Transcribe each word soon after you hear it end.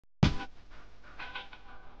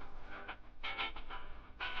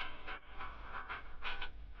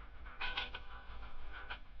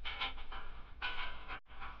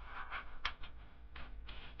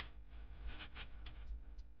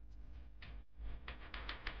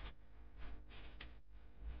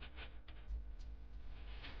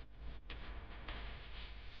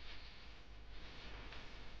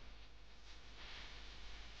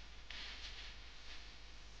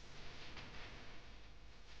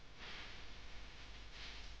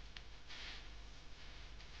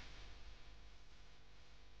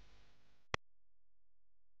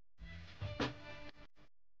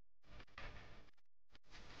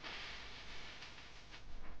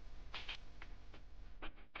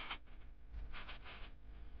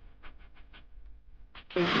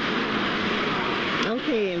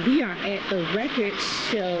Okay, and we are at the record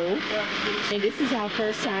show, and this is our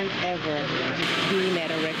first time ever being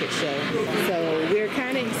at a record show. So we're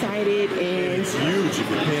kind of excited, and it's huge if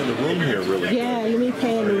you pan the room here, really. Yeah, let me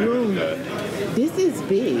pan the room. This is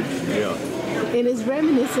big. Yeah. And it's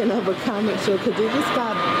reminiscent of a comic show because it just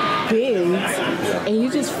got bins, and you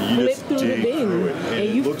just flip through the bin,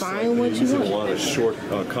 and you find what you want. A lot of short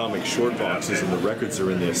comic short boxes, and the records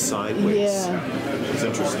are in there sideways. Yeah, it's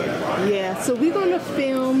interesting. Yeah, so we're going to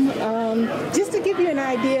film just to give you an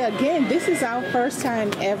idea. Again, this is our first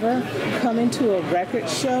time ever coming to a record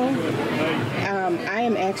show. I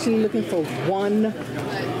am actually looking for one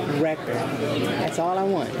record. That's all I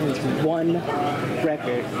want is one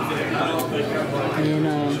record.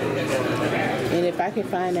 And if I can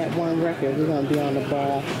find that one record, we're going to be on the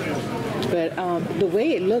ball. But the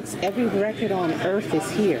way it looks, every record on earth is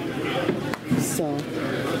here. So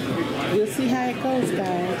we'll see how it goes,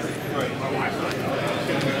 guys.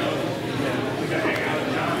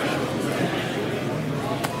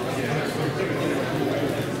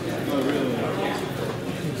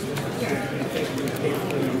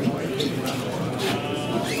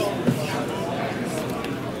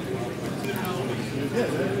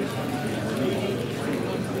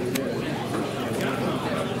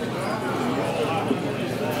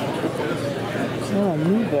 Oh,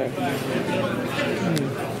 mover.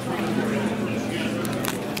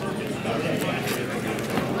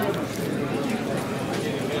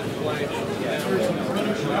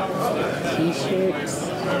 T-shirts.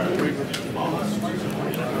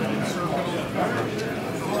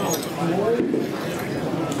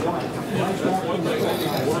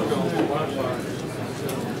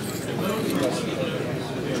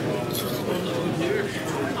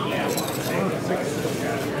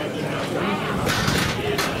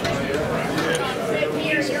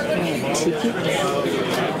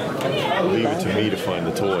 Leave it to me to find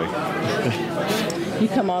the toy. You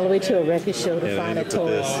come all the way to a record show to find a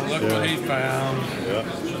toy. Look what he found. Yeah.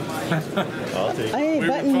 I'll take it. Hey, we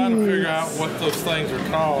were trying to figure out what those things are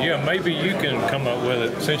called. Yeah, maybe you can come up with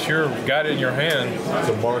it since you've got it in your hand. It's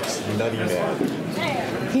a Mark's Nutty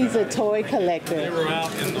Man. He's a toy collector. They were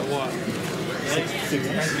out in the what?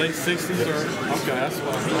 Late 60s or? Okay, that's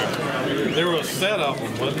what. There was a set of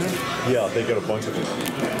them, wasn't there? Yeah, they got a bunch of them.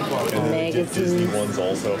 And they did Disney ones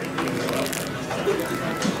also.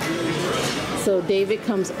 So David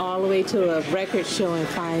comes all the way to a record show and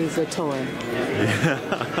finds a toy.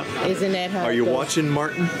 Yeah. Isn't that how Are you watching,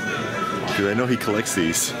 Martin? Because I know he collects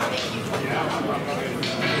these.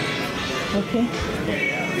 Okay.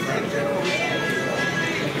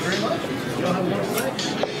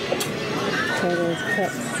 Try those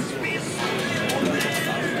cups.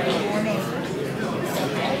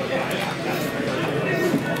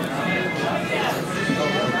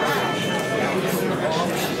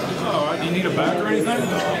 Do you need a bag or anything?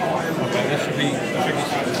 Okay, that should be.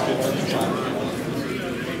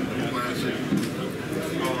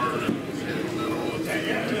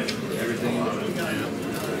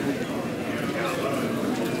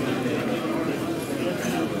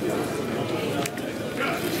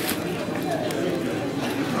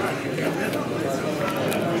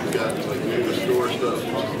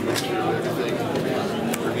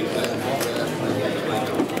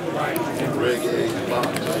 Reggae, box.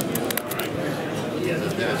 Yeah,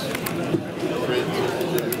 that's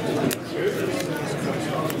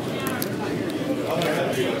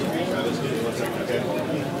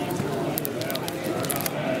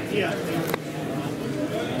yeah.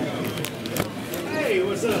 Hey,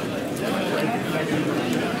 what's up?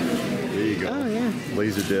 There you go. Oh, yeah.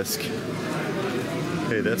 Laser disc.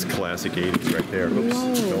 Hey, that's classic 80s right there. Oops,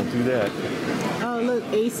 Whoa. Don't do that. Oh, look,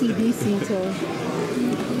 AC/DC toy.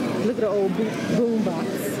 Look at the old boom box.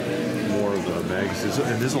 More of the magazines,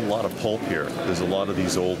 and there's a lot of pulp here. There's a lot of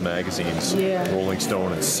these old magazines, Rolling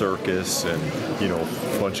Stone and Circus, and a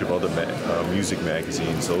bunch of other music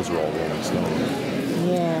magazines. Those are all Rolling Stone.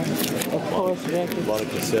 Yeah, of course, records. A lot of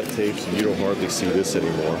cassette tapes, and you don't hardly see this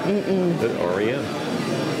anymore. REM.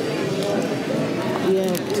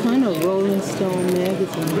 Yeah, a ton of Rolling Stone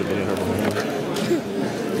magazines. Banana.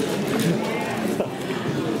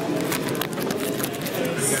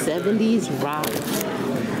 70s rock.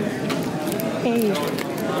 Hey.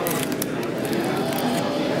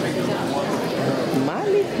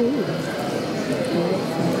 Motley Crue.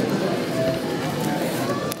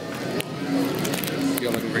 You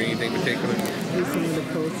looking for anything particular? Some of the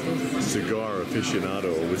posters. Cigar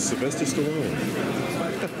aficionado with Sylvester Stallone.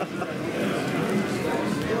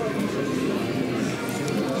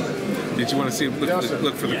 Did you want to see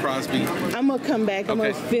look for the Crosby? I'm gonna come back. I'm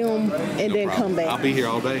gonna film and then come back. I'll be here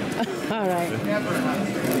all day. All right.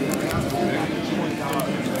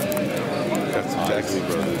 That's Jackson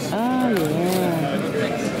Brothers. Oh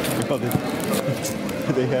yeah. Oh,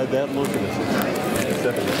 they had that look in the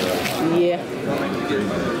 70s. Yeah.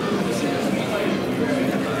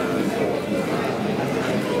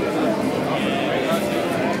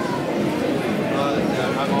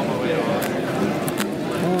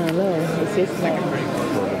 Oh no, it's this one.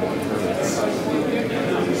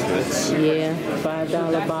 Yeah,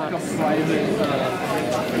 $5 box.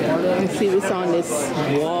 Let's see what's on this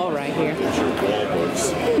wall right here. Wall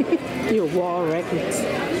books. Your wall records.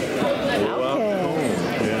 Okay.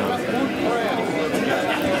 Yeah.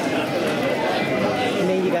 And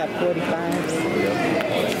then you got 45s.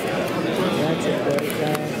 That's a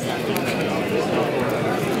 45.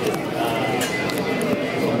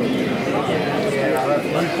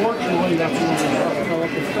 Unfortunately, that's what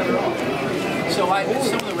So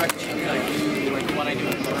some of the records you like the one I do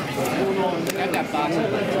in Birmingham, I've got boxes of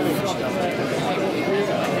stuff, like the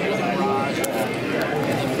garage, and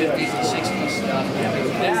the 50s and 60s stuff.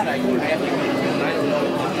 That I have to go and I don't know.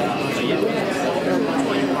 But you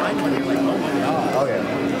find one, you're like, oh my god. Oh yeah.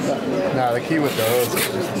 No, the key with those is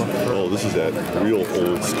just look for. Oh, this is that real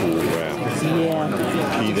old school rap.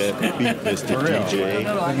 Yeah. Key that beat, Mr. DJ.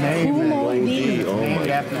 The name Who is made these? Oh named my.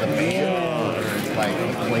 after the band, or it's like the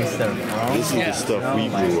place they're from. This is the stuff we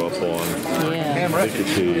grew up on. Yeah.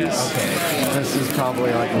 Nicotines. Okay, this is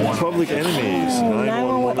probably like one. Public Enemies.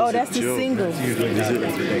 911. Oh, is a that's the joke. single. Is it?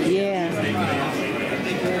 Yeah.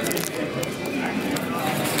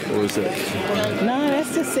 Or is it? No,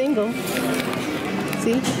 that's the single.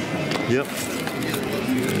 See? Yep.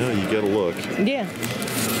 No, you gotta look. Yeah.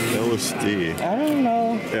 LSD. I don't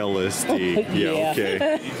know. LSD. Yeah, Yeah.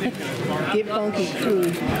 okay. Get Funky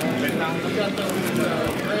Crew.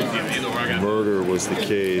 Murder was the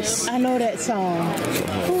case. I know that song.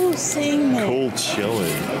 Who sang that? Cold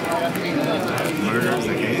Chillin'. Murder's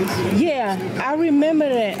the case. Yeah, I remember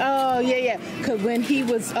that. Oh, yeah. Because when he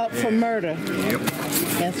was up for murder. Yep.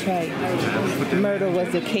 That's right. Murder was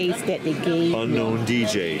the case that they gave. Unknown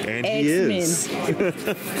DJ. And he is. X-Men.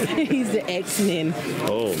 He's the X-Men.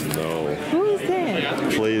 Oh no. Who is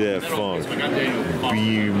that? Play that funk.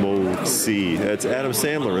 B-Mo-C. That's Adam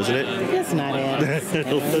Sandler, isn't it? That's not Adam.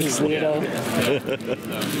 Looks like Weirdo.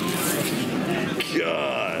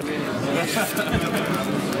 God.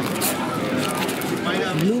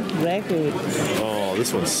 Loop Records. Oh,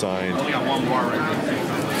 this one's signed.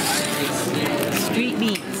 Street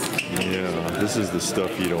Beats. Yeah, this is the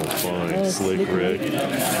stuff you don't find. Oh, Slick Rick.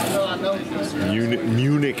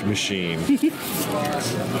 Munich Machine.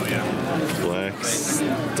 Black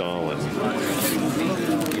Stalin.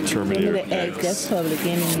 Terminator Remember the X. That's X. Public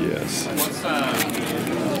Enemy. Yes.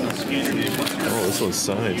 Oh, this one's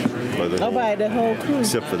signed by the Oh, by the whole crew.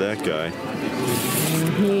 except for that guy.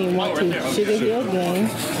 He ain't want to. Sugar Hill Gang.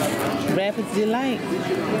 Rapper's Delight.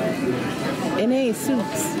 And they ain't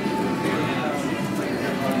suits.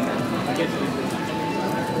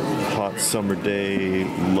 Hot Summer Day,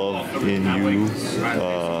 Love in You,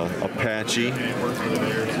 Apache.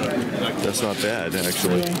 That's not bad,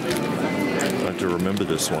 actually. Yeah. I have to remember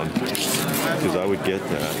this one because I would get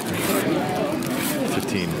that.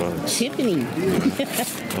 $15. Tiffany.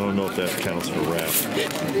 I don't know if that counts for rap.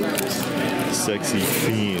 Sexy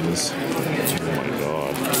Fiends. Oh my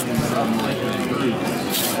god.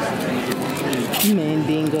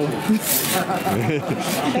 Mandingo. That's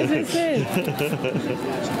what it says.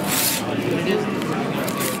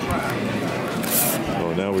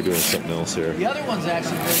 Oh, now we're doing something else here. The other one's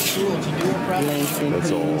actually very cool. It's a newer press. Langston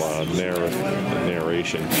That's all Hughes.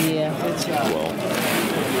 narration. Yeah. It's Well,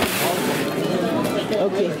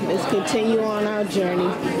 Okay, let's continue on our journey.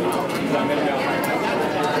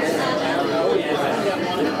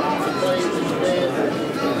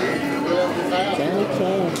 Johnny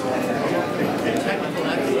Cash.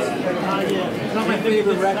 It's not my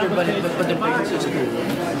favorite record, but the box is cool.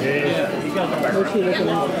 What you looking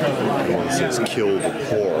at? it says Kill the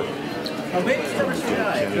Poor. Oh, maybe it's never seen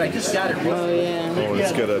it. I just got it. Oh, yeah. Oh,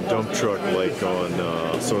 it's got a dump truck like on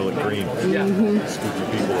Soylent Green.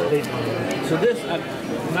 Scooping people up. So this,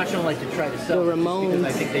 I'm not sure like to try to sell The this because Ramones.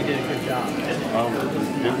 I think they did a good job.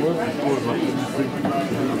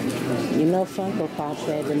 You know Funko Pops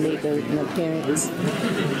had to make an appearance.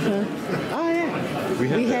 Huh? Oh, yeah. We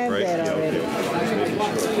have that, right? that Yeah, already.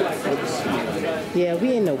 okay. Yeah,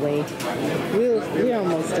 we in the way. We're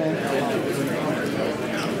almost done.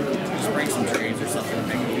 Just bring some trees or something to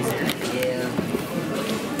make it easier.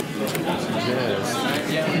 Jazz.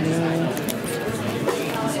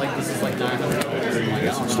 Like this is it's like 900.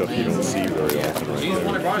 There's some stuff you don't see very often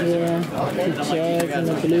right there. Yeah, the jazz and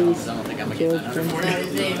the blues. I don't think I'm gonna get Children.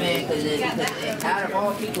 Out of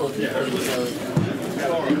all people, if you couldn't sell it.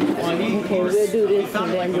 Okay, we'll do this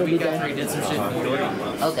and then we'll be done. did some shit for it.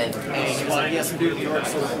 Okay. Yes, New York.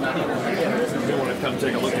 You want to come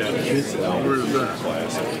take a look at it? Where's that?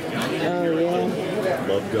 Oh, yeah.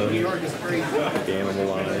 Love Gun,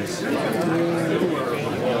 Animalize.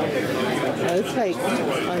 Oh, it's like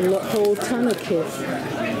a whole ton of Kiss.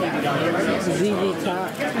 ZZ Top.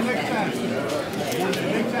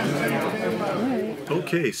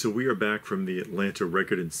 Okay, so we are back from the Atlanta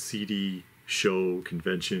Record and CD show,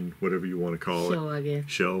 convention, whatever you want to call it. Show, I guess.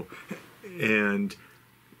 Show. And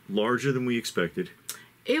larger than we expected.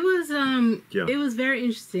 It was it was very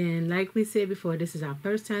interesting. Like we said before, this is our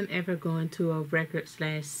first time ever going to a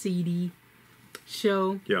record/CD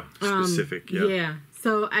show. Yeah, specific, yeah. Yeah.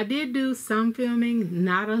 So I did do some filming,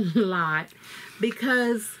 not a lot,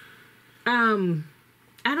 because I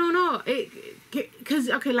don't know. Because,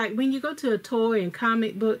 okay, like when you go to a toy and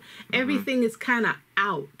comic book, everything is kind of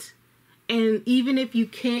out. And even if you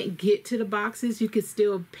can't get to the boxes, you can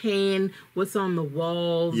still pan what's on the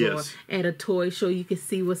walls, or at a toy show, you can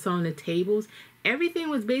see what's on the tables. Everything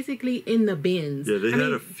was basically in the bins. Yeah, they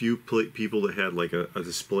had a few people that had like a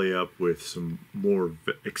display up with some more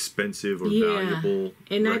expensive or valuable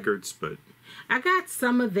records, but I got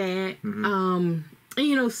some of that. And,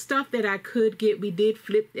 you know, stuff that I could get. We did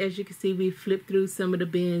flip, as you can see, we flipped through some of the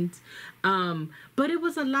bins. But it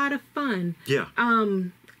was a lot of fun. Yeah.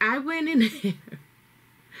 I went in there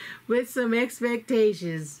with some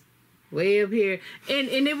expectations way up here. And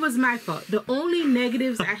it was my fault. The only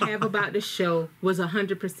negatives I have about the show was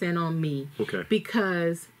 100% on me. Okay.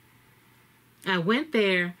 Because I went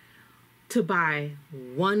there to buy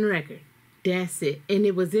one record. That's it. And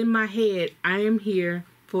it was in my head, I am here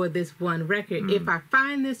for this one record. If I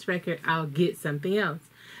find this record, I'll get something else.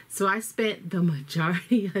 So I spent the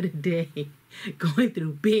majority of the day going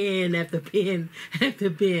through bin after bin after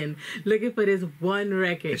bin, looking for this one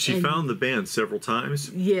record. And she found the band several times,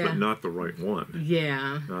 but not the right one.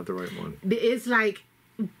 Yeah. Not the right one. It's like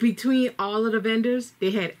between all of the vendors,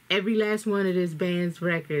 they had every last one of this band's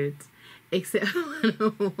records except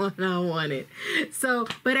one I wanted. So,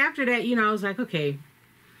 but after that, you know, I was like, okay.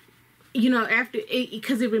 You know,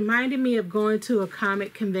 because it reminded me of going to a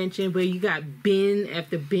comic convention where you got bin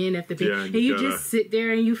after bin after bin, and you just sit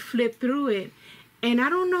there and you flip through it, and I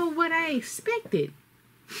don't know what I expected.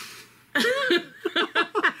 I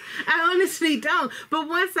honestly don't. But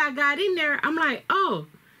once I got in there, I'm like, oh,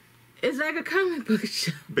 it's like a comic book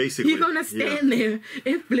show. Basically, you're gonna stand there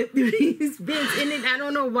and flip through these bins, and then I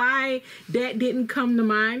don't know why that didn't come to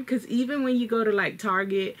mind. Because even when you go to like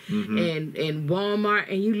Target and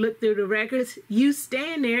Walmart and you look through the records, you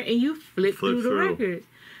stand there and you flip through the records.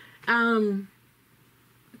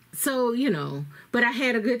 So you know, but I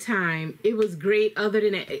had a good time. It was great. Other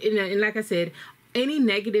than that, and like I said, any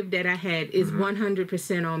negative that I had is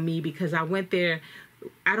 100% on me because I went there,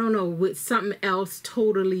 I don't know, with something else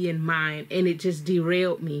totally in mind, and it just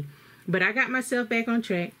derailed me. But I got myself back on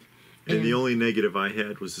track. And the only negative I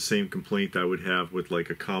had was the same complaint I would have with like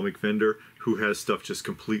a comic vendor who has stuff just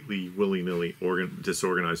completely willy-nilly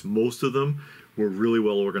disorganized. Most of them were really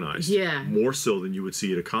well organized. Yeah. More so than you would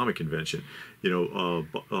see at a comic convention, you know,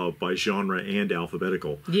 by genre and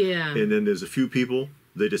alphabetical. Yeah. And then there's a few people,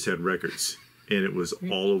 they just had records. And it was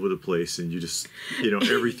all over the place, and you just, you know,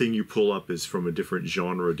 everything you pull up is from a different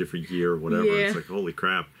genre, a different year, whatever. Yeah. It's like, holy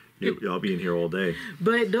crap, I'll be in here all day.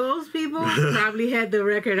 But those people probably had the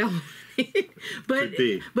record on. Could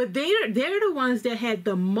be. But they're the ones that had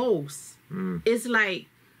the most. It's like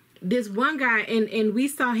this one guy, and we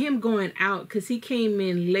saw him going out because he came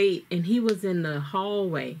in late, and he was in the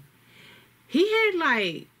hallway. He had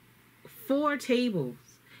like 4 tables.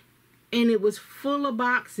 And it was full of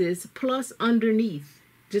boxes, plus underneath,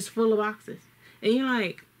 just full of boxes. And you're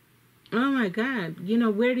like, oh my God, you know,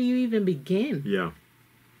 where do you even begin? Yeah.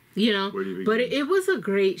 You know, Where do you begin? But it was a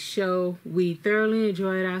great show. We thoroughly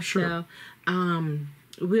enjoyed ourselves. Sure.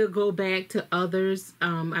 We'll go back to others.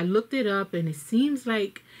 I looked it up, and it seems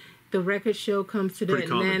like the record show comes to the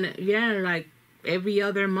Atlanta, like every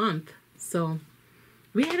other month. So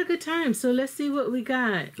we had a good time. So let's see what we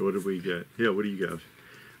got. What did we get? Yeah, what do you got?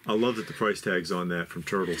 I love that the price tag's on that from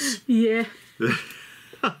Turtles. Yeah.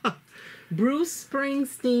 Bruce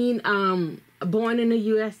Springsteen, Born in the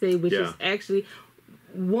USA, which is actually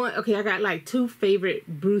one. Okay, I got like 2 favorite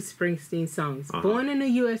Bruce Springsteen songs. Born in the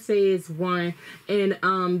USA is one, and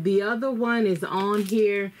the other one is on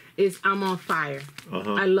here is I'm on Fire.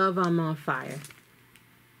 I love I'm on Fire.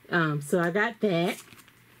 So I got that.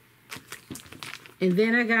 And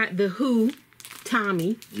then I got The Who,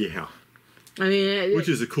 Tommy. Yeah. I mean, which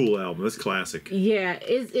is a cool album. That's classic. Yeah,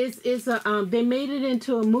 it's a they made it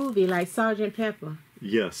into a movie like Sgt. Pepper.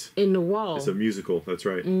 Yes. In the Wall. It's a musical. That's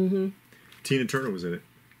right. Mm-hmm. Tina Turner was in it.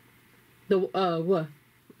 The what?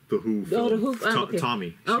 The Who. Film. Oh, the Who. Okay.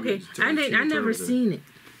 Tommy. Okay, I never seen it.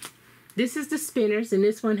 This is the Spinners, and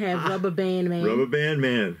this one has Rubber Band Man. Rubber Band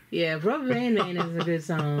Man. Yeah, Rubber Band Man is a good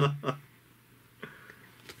song.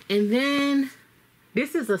 And then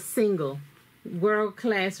this is a single, World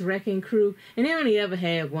Class Wrecking Crew, and they only ever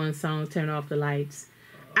had one song, Turn Off the Lights.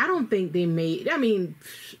 I don't think they made, I mean,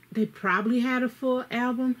 they probably had a full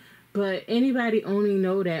album, but anybody only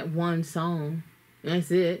know that one song.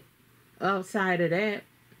 That's it. Outside of that,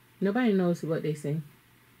 nobody knows what they sing.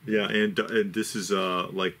 Yeah, and this is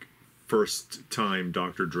like first time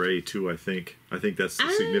Dr. Dre too, I think. I think that's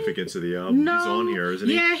the significance of the album. No, he's on here, isn't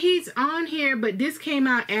he? Yeah, he's on here, but this came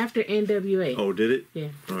out after NWA. Oh, did it? Yeah.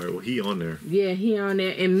 All right, well, he on there. Yeah, he on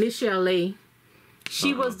there. And Michelle A,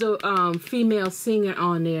 she was the female singer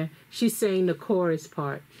on there. She sang the chorus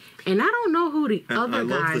part. And I don't know who the other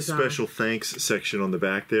guys are. I love the special thanks section on the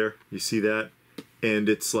back there. You see that? And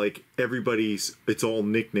it's like it's all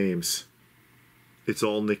nicknames. It's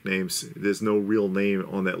all nicknames. There's no real name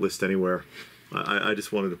on that list anywhere. I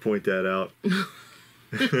just wanted to point that out.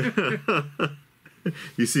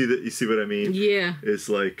 You see that? You see what I mean? Yeah. It's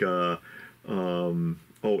like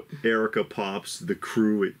Erica Pops, The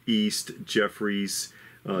Crew at East, Jeffries,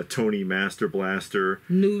 Tony Master Blaster,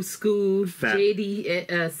 New School, Fat,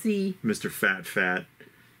 JDC, Mr. Fat,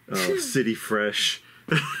 City Fresh.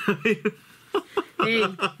 Hey,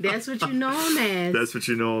 that's what you know him as. That's what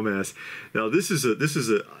you know him as. Now this is a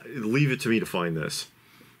leave it to me to find this.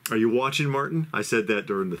 Are you watching, Martin? I said that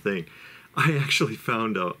during the thing. I actually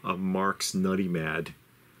found a Mark's Nutty Mad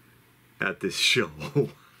at this show.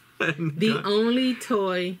 The only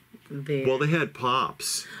toy there. Well, they had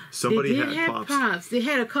Pops. Somebody had Pops. They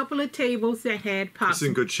had a couple of tables that had Pops. It's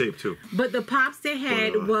in good shape too. But the Pops they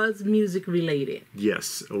had was music related.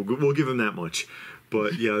 Yes, we'll give them that much.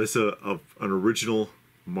 But yeah, it's an original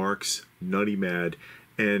Mark's Nutty Mad,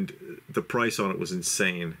 and the price on it was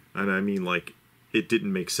insane. And I mean, like, it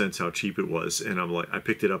didn't make sense how cheap it was. And I'm like, I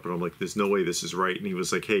picked it up and I'm like, there's no way this is right. And he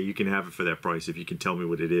was like, hey, you can have it for that price if you can tell me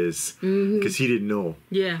what it is, because he didn't know.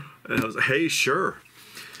 Yeah. And I was like, hey, sure.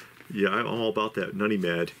 Yeah, I'm all about that Nutty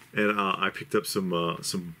Mad. And I picked up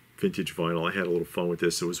some vintage vinyl. I had a little fun with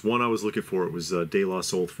this. It was one I was looking for. It was De La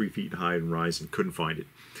Soul, 3 Feet High and Rise, and couldn't find it.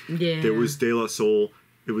 Yeah. There was De La Soul.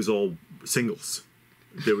 It was all singles.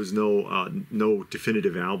 There was no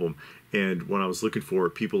definitive album. And when I was looking for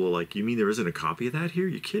it, people were like, "You mean there isn't a copy of that here?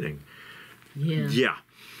 You're kidding." Yeah.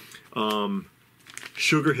 Yeah.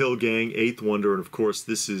 Sugar Hill Gang, Eighth Wonder, and of course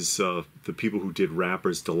this is the people who did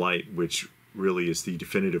Rapper's Delight, which really is the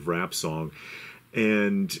definitive rap song.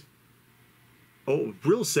 And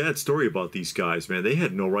real sad story about these guys, man. They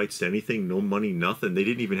had no rights to anything, no money, nothing. They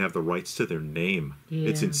didn't even have the rights to their name. Yeah.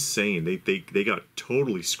 It's insane. They got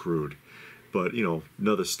totally screwed. But, you know,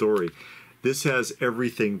 another story. This has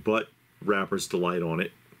everything but Rapper's Delight on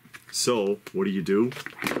it. So, what do? Go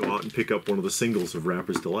out and pick up one of the singles of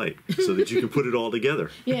Rapper's Delight so that you can put it all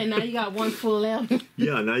together. Yeah, now you got one full album.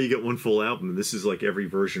 Yeah, now you get one full album. And this is like every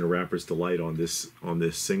version of Rapper's Delight on this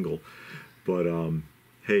single. But,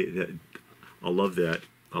 hey, I love that.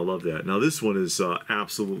 I love that. Now this one is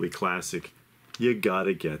absolutely classic. You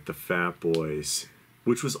gotta get the Fat Boys,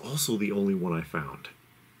 which was also the only one I found.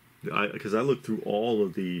 Because I looked through all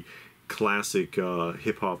of the classic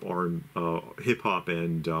hip hop and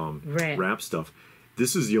rap stuff.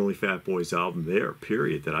 This is the only Fat Boys album there,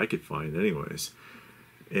 period, that I could find, anyways.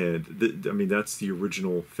 And I mean, that's the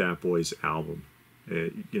original Fat Boys album.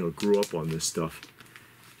 You know, grew up on this stuff.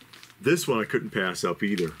 This one I couldn't pass up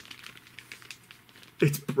either.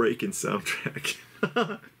 It's Breaking soundtrack.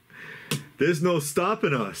 There's no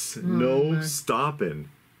stopping us. No stopping.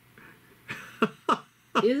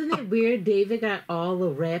 Isn't it weird David got all the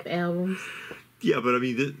rap albums? Yeah, but I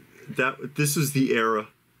mean, this is the era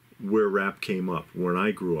where rap came up, when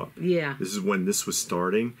I grew up. Yeah. This is when this was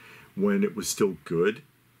starting, when it was still good,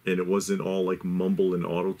 and it wasn't all like mumble and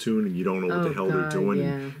auto-tune, and you don't know what the hell they're doing,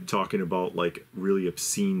 and talking about like really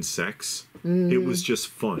obscene sex. It was just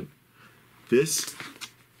fun. This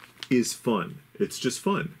is fun. It's just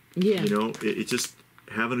fun. Yeah. You know, it's just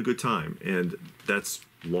having a good time, and that's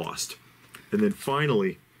lost. And then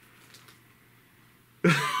finally,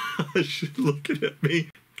 she's looking at me.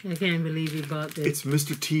 I can't believe you bought this. It's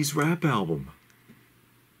Mr. T's rap album.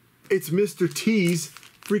 It's Mr. T's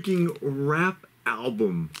freaking rap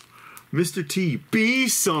album. Mr. T, be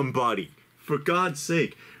somebody, for God's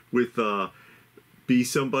sake, with Be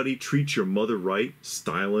somebody, treat your mother right,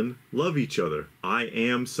 stylin', love each other. I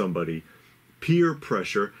am somebody. Peer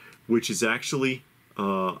pressure, which is actually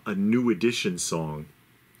a New Edition song.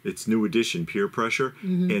 It's New Edition, Peer Pressure,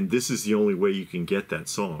 and this is the only way you can get that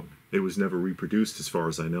song. It was never reproduced as far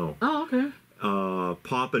as I know. Oh, okay.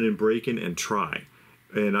 Poppin' and Breakin' and Try.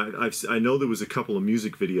 And I know there was a couple of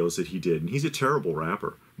music videos that he did, and he's a terrible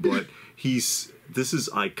rapper, but this is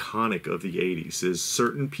iconic of the 80s. There's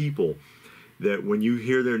certain people that when you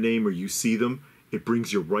hear their name or you see them, it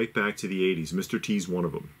brings you right back to the 80s. Mr. T's one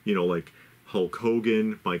of them. You know, like Hulk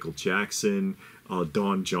Hogan, Michael Jackson,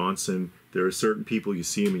 Don Johnson. There are certain people you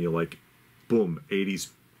see them and you're like, boom, 80s.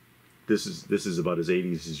 This is about as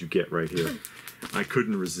 80s as you get right here. I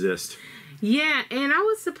couldn't resist. Yeah, and I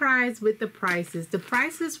was surprised with the prices. The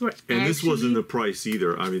prices were and this wasn't the price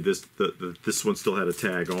either. I mean, this one still had a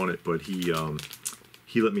tag on it, but he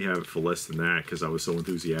let me have it for less than that because I was so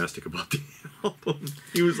enthusiastic about the album.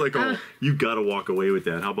 He was like, "Oh, you got to walk away with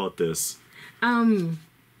that. How about this?"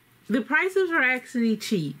 The prices were actually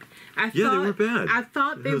cheap. They weren't bad. I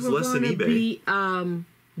thought they were going to be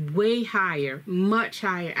way higher, much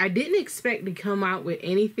higher. I didn't expect to come out with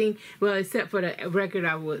anything, well, except for the record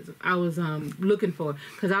I was looking for,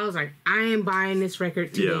 because I was like, I am buying this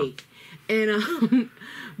record today. Yeah. And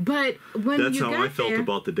but when that's how I felt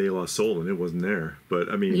about the De La Soul, and it wasn't there. But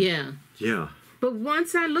I mean, yeah. But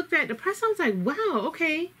once I looked at the price, I was like, wow,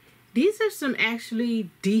 okay. These are some actually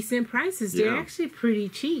decent prices. They're actually pretty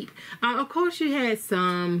cheap. Of course, you had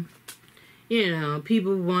some, you know,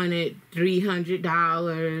 people wanted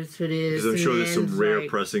 $300 for this. Because I'm sure there's some rare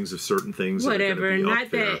pressings of certain things. Whatever.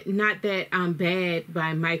 Not that Bad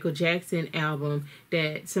by Michael Jackson album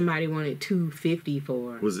that somebody wanted $250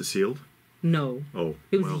 for. Was it sealed? No. Oh.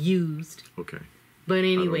 It was used. Okay. But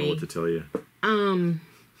anyway. I don't know what to tell you.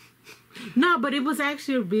 No, but it was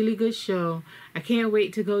actually a really good show. I can't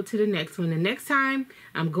wait to go to the next one. The next time,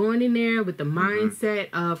 I'm going in there with the mindset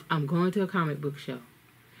of I'm going to a comic book show.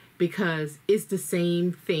 Because it's the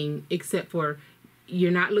same thing, except for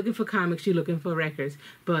you're not looking for comics, you're looking for records.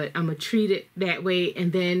 But I'm going to treat it that way.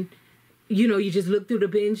 And then, you know, you just look through the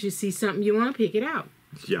bins, you see something you want to pick it out.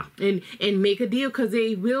 Yeah. And make a deal, because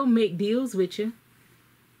they will make deals with you.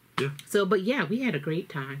 Yeah. So, but yeah, we had a great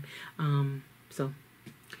time.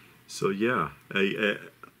 So yeah,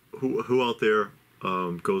 who out there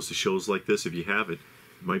goes to shows like this? If you haven't,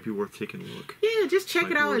 it might be worth taking a look. Yeah, just check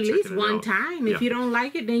it out at least one time. If you don't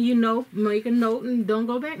like it, then you know, make a note and don't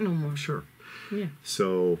go back no more. Sure. Yeah.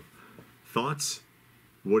 So, thoughts?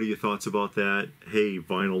 What are your thoughts about that? Hey,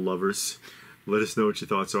 vinyl lovers, let us know what your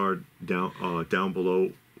thoughts are down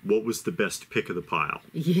below. What was the best pick of the pile?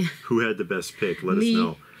 Yeah. Who had the best pick? Let us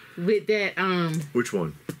know. With that Which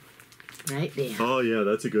one? Right there. Oh yeah,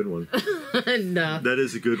 that's a good one. No. That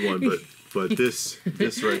is a good one, but this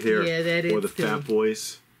right here, yeah, that is or the Fat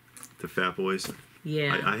Boys,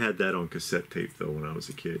 Yeah. I had that on cassette tape though when I was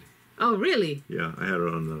a kid. Oh really? Yeah, I had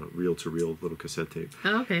it on the reel-to-reel little cassette tape.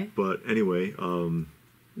 Oh, okay. But anyway,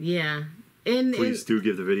 yeah. Please do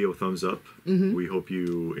give the video a thumbs up. We hope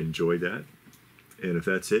you enjoyed that. And if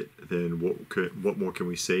that's it, then what more can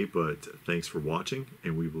we say? But thanks for watching,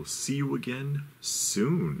 and we will see you again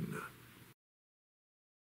soon.